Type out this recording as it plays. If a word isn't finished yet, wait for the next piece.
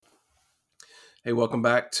Hey, welcome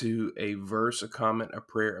back to a verse, a comment, a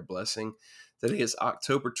prayer, a blessing. Today is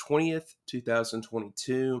October 20th,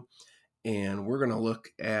 2022, and we're going to look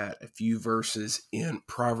at a few verses in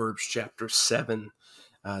Proverbs chapter 7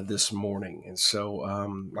 this morning. And so,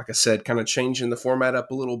 like I said, kind of changing the format up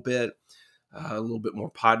a little bit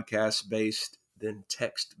more podcast based than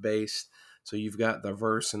text based. So you've got the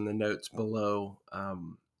verse and the notes below.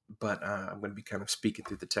 But I'm going to be kind of speaking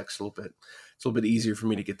through the text a little bit. It's a little bit easier for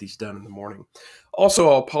me to get these done in the morning. Also,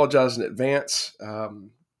 I'll apologize in advance.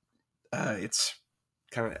 It's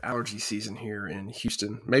kind of allergy season here in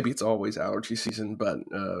Houston. Maybe it's always allergy season, but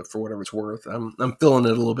for whatever it's worth, I'm feeling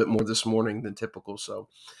it a little bit more this morning than typical. So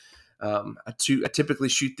I typically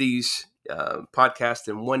shoot these podcasts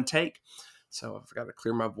in one take. So if I've got to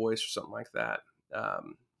clear my voice or something like that,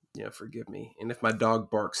 forgive me. And if my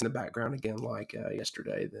dog barks in the background again, like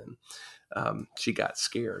yesterday, then she got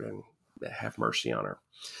scared, and have mercy on her.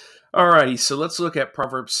 All righty, so let's look at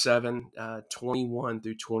Proverbs 7, 21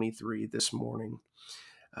 through 23 this morning.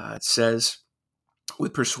 It says,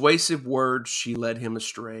 "With persuasive words she led him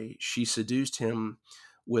astray. She seduced him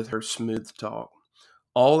with her smooth talk.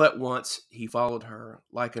 All at once he followed her,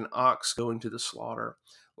 like an ox going to the slaughter,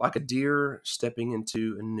 like a deer stepping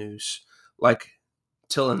into a noose, like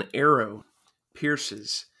till an arrow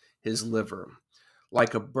pierces his liver,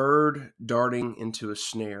 like a bird darting into a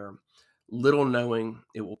snare, little knowing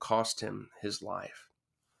it will cost him his life."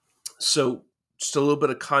 So, just a little bit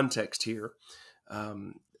of context here.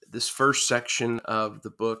 Um, this first section of the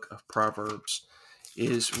book of Proverbs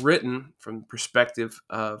is written from the perspective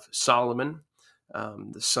of Solomon,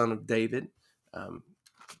 the son of David, um,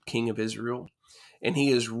 king of Israel. And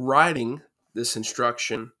he is writing this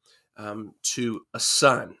instruction to a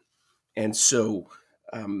son. And so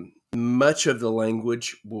much of the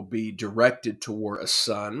language will be directed toward a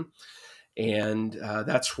son. And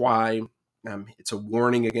that's why it's a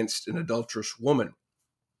warning against an adulterous woman.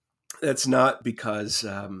 That's not because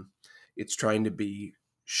it's trying to be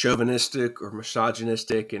chauvinistic or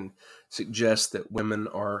misogynistic and suggest that women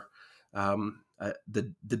are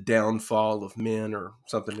the downfall of men or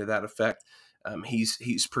something to that effect.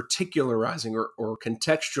 He's particularizing or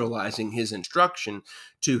contextualizing his instruction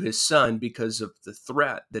to his son because of the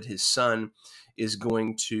threat that his son is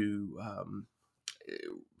going to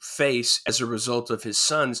face as a result of his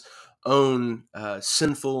son's own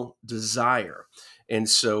sinful desire. And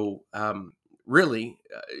so, really,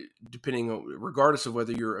 depending on, regardless of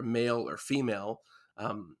whether you're a male or female,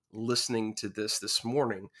 listening to this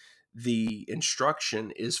morning, the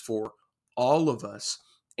instruction is for all of us,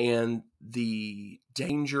 and the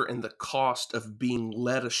danger and the cost of being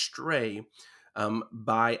led astray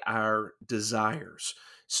by our desires.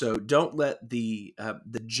 So don't let the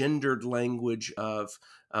gendered language of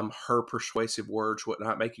her persuasive words,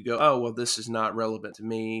 whatnot, make you go, oh, well, this is not relevant to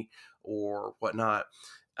me or whatnot.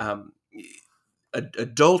 Um,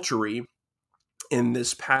 Adultery in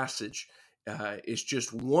this passage is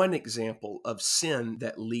just one example of sin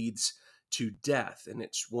that leads to death, and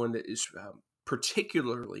it's one that is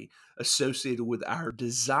particularly associated with our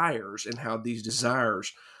desires and how these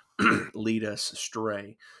desires lead us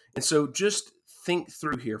astray. And so just think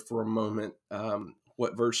through here for a moment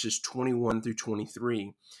what verses 21 through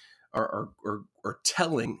 23 are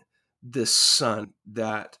telling this son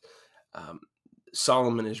that um,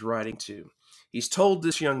 Solomon is writing to. He's told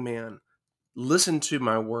this young man, listen to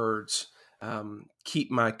my words,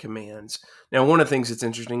 keep my commands. Now, one of the things that's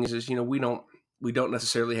interesting is we don't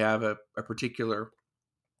necessarily have a particular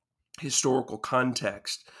historical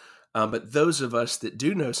context, but those of us that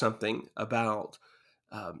do know something about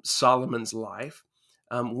Solomon's life,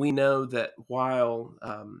 we know that while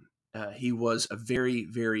he was a very,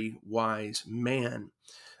 very wise man,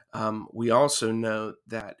 we also know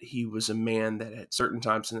that he was a man that at certain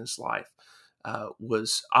times in his life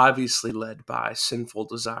was obviously led by sinful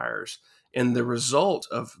desires. And the result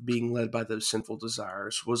of being led by those sinful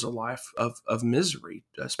desires was a life of misery,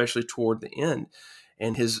 especially toward the end.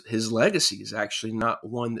 And his legacy is actually not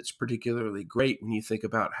one that's particularly great when you think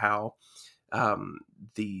about how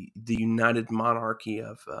the United Monarchy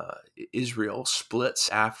of Israel splits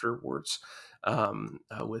afterwards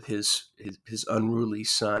with his unruly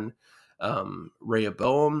son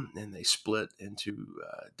Rehoboam, and they split into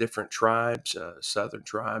different tribes, southern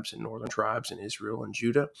tribes and northern tribes in Israel and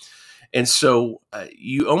Judah. And so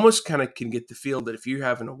you almost kind of can get the feel that if you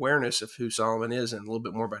have an awareness of who Solomon is and a little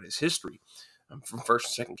bit more about his history from First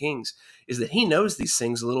and Second Kings, is that he knows these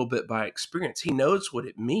things a little bit by experience. He knows what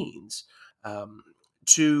it means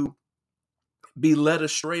to be led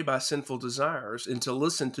astray by sinful desires and to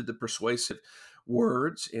listen to the persuasive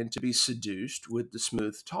words and to be seduced with the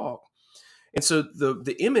smooth talk. And so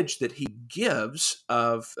the image that he gives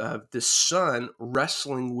of the son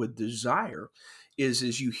wrestling with desire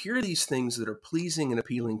is you hear these things that are pleasing and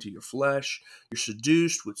appealing to your flesh. You're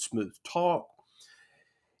seduced with smooth talk.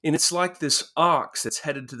 And it's like this ox that's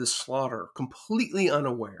headed to the slaughter, completely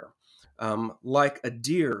unaware, like a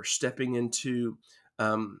deer stepping into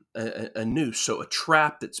a noose, so a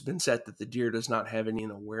trap that's been set that the deer does not have any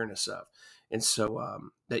awareness of. And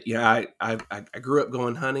so that I grew up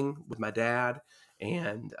going hunting with my dad,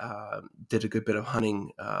 and did a good bit of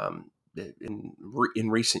hunting in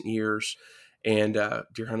recent years. And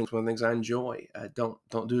deer hunting is one of the things I enjoy. Don't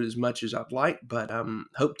do it as much as I'd like, but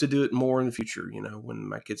hope to do it more in the future. When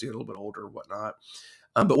my kids get a little bit older or whatnot.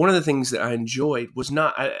 But one of the things that I enjoyed was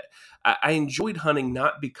not I enjoyed hunting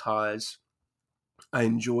not because I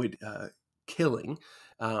enjoyed killing.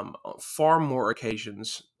 Far more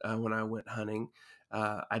occasions when I went hunting,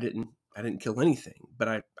 I didn't kill anything, but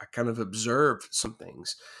I kind of observed some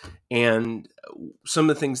things, and some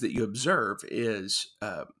of the things that you observe is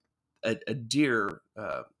a deer,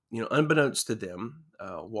 unbeknownst to them,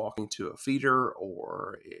 walking to a feeder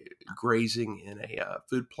or grazing in a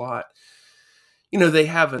food plot. They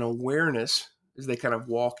have an awareness as they kind of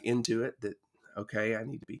walk into it that, okay, I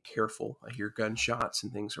need to be careful. I hear gunshots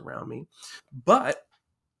and things around me. But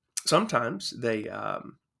sometimes they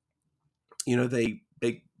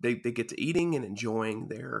get to eating and enjoying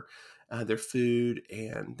their food,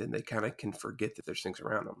 and then they kind of can forget that there's things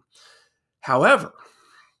around them. However,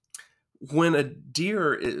 when a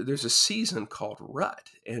deer, there's a season called rut,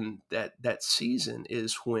 and that season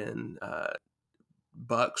is when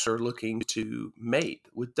bucks are looking to mate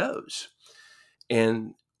with does.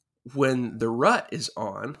 And when the rut is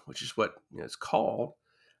on, which is what it's called,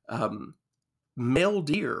 um, male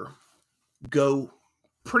deer go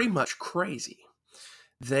pretty much crazy.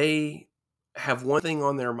 They have one thing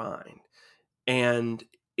on their mind, and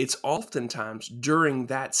it's oftentimes during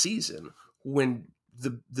that season when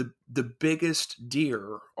the biggest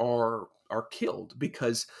deer are killed,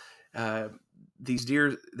 because uh, these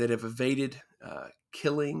deer that have evaded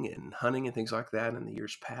killing and hunting and things like that in the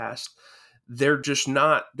years past, they're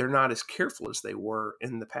not as careful as they were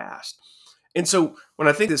in the past. And so when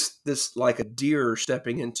I think this like a deer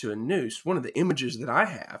stepping into a noose, one of the images that I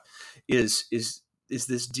have is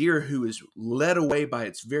this deer who is led away by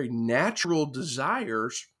its very natural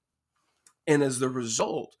desires, and as the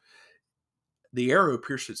result, the arrow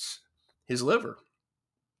pierces his liver,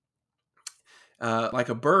 like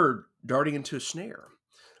a bird darting into a snare,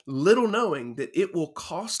 little knowing that it will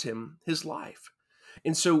cost him his life.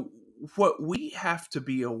 And so, what we have to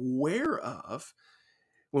be aware of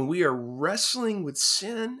when we are wrestling with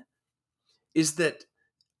sin is that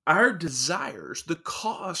our desires, the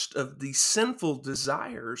cost of these sinful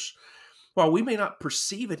desires, while we may not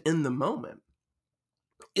perceive it in the moment,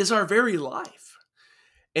 is our very life.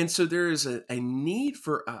 And so there is a need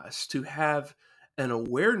for us to have an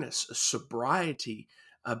awareness, a sobriety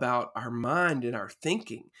about our mind and our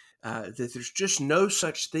thinking, that there's just no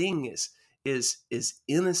such thing as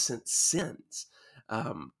innocent sins,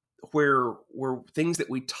 um, where things that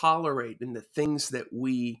we tolerate and the things that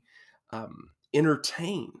we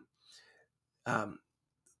entertain, um,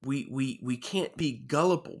 we can't be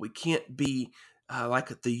gullible. We can't be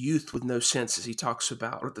like the youth with no sense, as he talks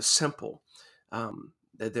about, or the simple,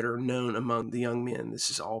 that are known among the young men.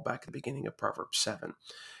 This is all back at the beginning of Proverbs 7.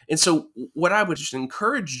 And so, what I would just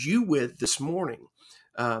encourage you with this morning,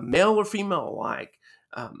 male or female alike,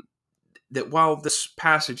 um, that while this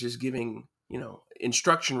passage is giving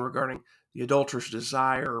instruction regarding the adulterous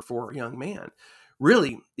desire for a young man,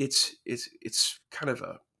 really it's kind of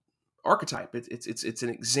a archetype. It's an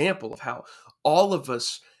example of how all of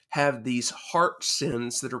us have these heart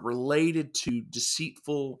sins that are related to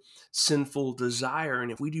deceitful, sinful desire,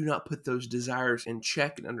 and if we do not put those desires in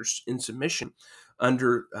check and in submission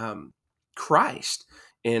under Christ,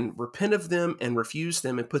 and repent of them and refuse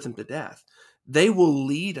them and put them to death, they will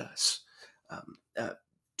lead us um, uh,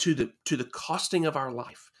 to the costing of our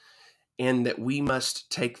life, and that we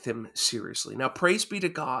must take them seriously. Now, praise be to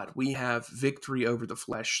God, we have victory over the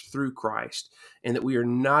flesh through Christ, and that we are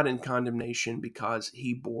not in condemnation because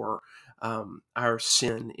he bore our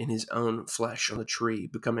sin in his own flesh on the tree,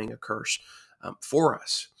 becoming a curse for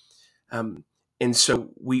us. Um, and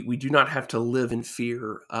so we do not have to live in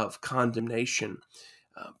fear of condemnation.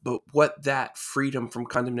 But what that freedom from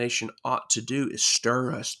condemnation ought to do is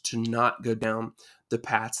stir us to not go down the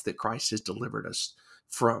paths that Christ has delivered us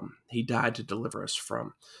from. He died to deliver us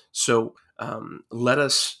from. So let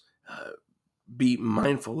us be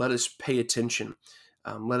mindful. Let us pay attention.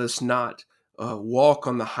 Let us not walk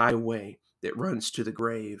on the highway that runs to the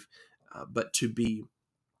grave, but to be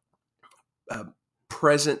uh,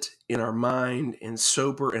 present in our mind and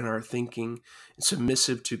sober in our thinking and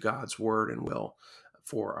submissive to God's word and will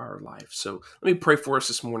for our life. So let me pray for us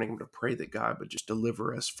this morning. I'm going to pray that God would just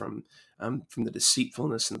deliver us from the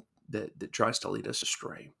deceitfulness that tries to lead us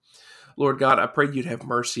astray. Lord God, I pray you'd have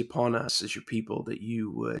mercy upon us as your people, that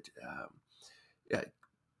you would uh,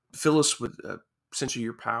 fill us with a sense of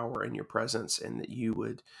your power and your presence, and that you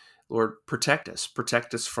would, Lord, protect us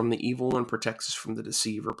from the evil one, protect us from the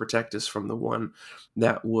deceiver, protect us from the one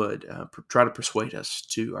that would try to persuade us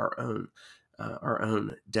to our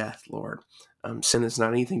own death, Lord. Sin is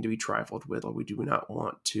not anything to be trifled with, Lord. We do not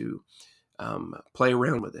want to play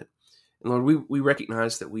around with it. And Lord, we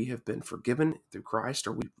recognize that we have been forgiven through Christ,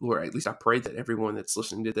 or Lord, at least I pray that everyone that's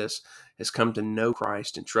listening to this has come to know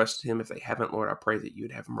Christ and trusted him. If they haven't, Lord, I pray that you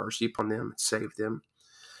would have mercy upon them and save them.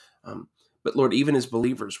 Um, but Lord, even as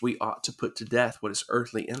believers, we ought to put to death what is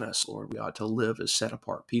earthly in us, Lord. We ought to live as set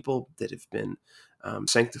apart people that have been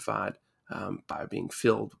sanctified by being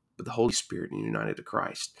filled with the Holy Spirit and united to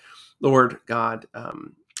Christ. Lord God,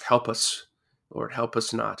 help us. Lord, help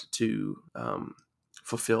us not to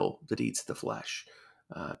fulfill the deeds of the flesh,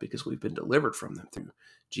 because we've been delivered from them through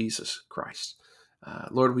Jesus Christ.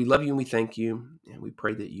 Lord, we love you and we thank you, and we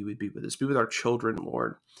pray that you would be with us. Be with our children,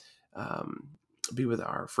 Lord. Um, be with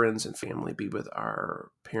our friends and family. Be with our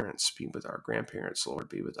parents. Be with our grandparents, Lord.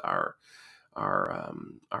 Be with our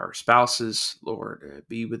spouses, Lord.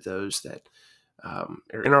 Be with those that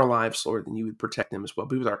are in our lives, Lord. Then you would protect them as well.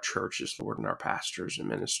 Be with our churches, Lord, and our pastors and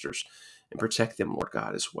ministers, and protect them, Lord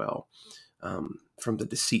God, as well, from the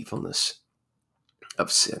deceitfulness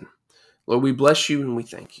of sin. Lord, we bless you and we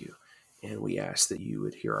thank you, and we ask that you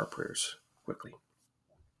would hear our prayers quickly.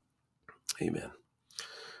 Amen.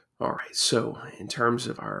 All right, so in terms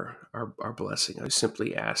of our blessing, I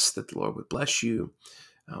simply ask that the Lord would bless you,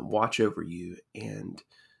 watch over you, and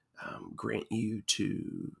grant you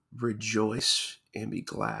to rejoice and be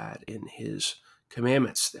glad in his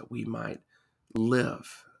commandments, that we might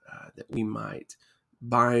live, that we might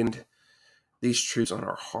bind these truths on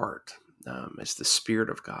our heart, as the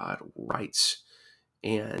Spirit of God writes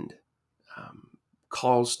and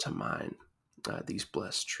calls to mind these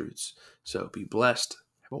blessed truths. So be blessed.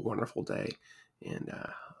 Have a wonderful day. And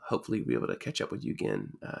hopefully we'll be able to catch up with you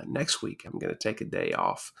again next week. I'm going to take a day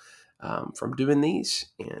off from doing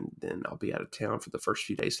these, and then I'll be out of town for the first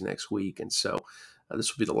few days of next week. And so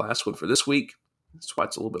this will be the last one for this week. That's why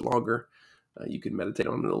it's a little bit longer. You can meditate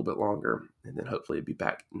on it a little bit longer, and then hopefully be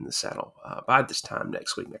back in the saddle by this time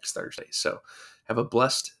next week, next Thursday. So have a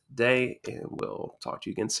blessed day, and we'll talk to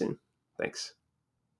you again soon. Thanks.